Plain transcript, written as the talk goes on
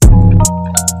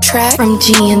track from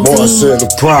G&D. Marcel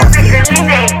the prophet.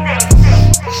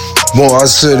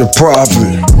 Marcel the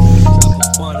prophet.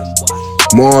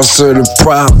 Marcel the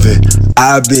prophet.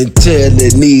 I've been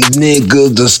telling these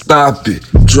niggas to stop it.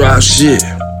 Drop shit.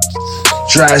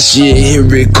 Try shit, here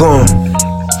it come.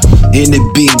 In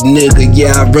the beat, nigga,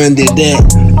 yeah, I run to that.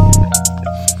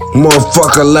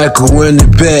 Motherfucker like a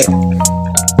running back.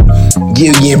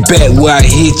 Give you back where I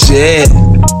hit you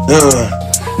at.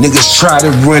 Niggas try to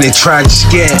run it, try to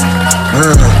scat.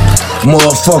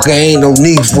 Motherfucker, ain't no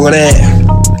need for that.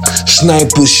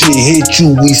 Sniper shit hit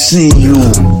you, we see you.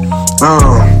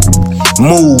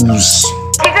 Moves.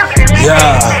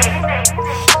 Yeah.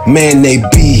 Man, they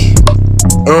be.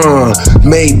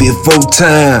 Maybe 4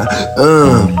 times.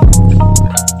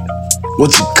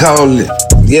 What you call it?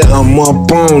 Yeah, I'm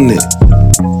up on it.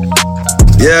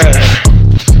 Yeah.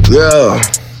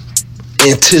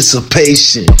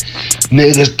 Anticipation.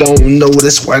 Niggas don't know,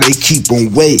 that's why they keep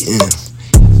on waiting.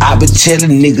 I been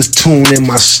telling niggas tune in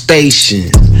my station.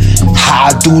 How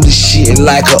I do the shit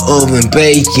like a oven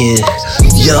bacon.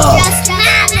 Yeah.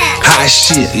 Hot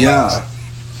shit, yeah.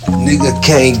 Nigga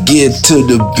can't get to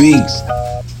the beat.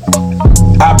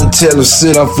 I been telling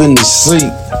sit up in the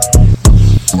seat.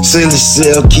 Say the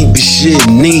cell, keep your shit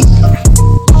neat.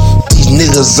 These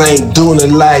niggas ain't doing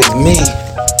it like me.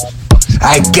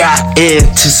 I got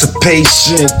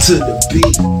anticipation to the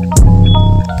beat.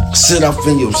 Sit up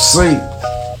in your seat.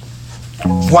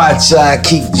 Watch I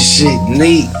keep the shit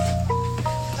neat.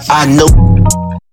 I know